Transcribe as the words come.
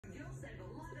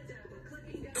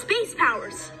space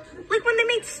powers, like when they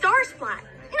made stars fly.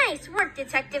 Nice work,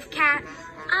 Detective Cat.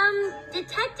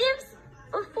 Detectives,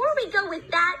 before we go with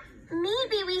that,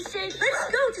 maybe we should... Let's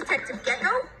go, Detective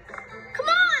Gecko. Come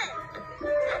on!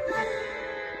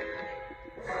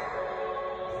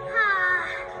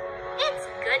 It's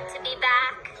good to be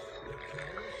back.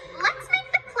 Let's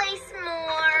make the place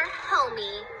more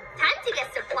homey. Time to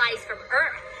get supplies from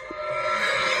Earth.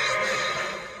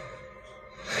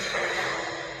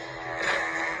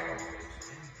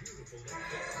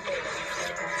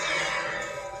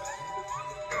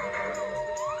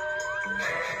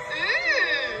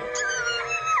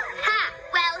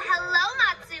 Well, hello,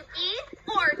 Matsuki.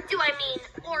 Or do I mean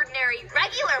ordinary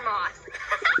regular moth?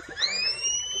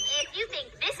 If you think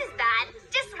this is bad,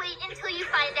 just wait until you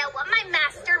find out what my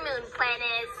master moon plan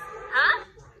is. Huh?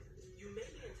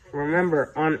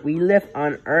 Remember, we live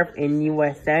on Earth in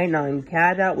USA, not in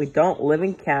Canada. We don't live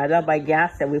in Canada by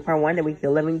gas. We one that we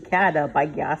can live in Canada by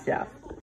gas.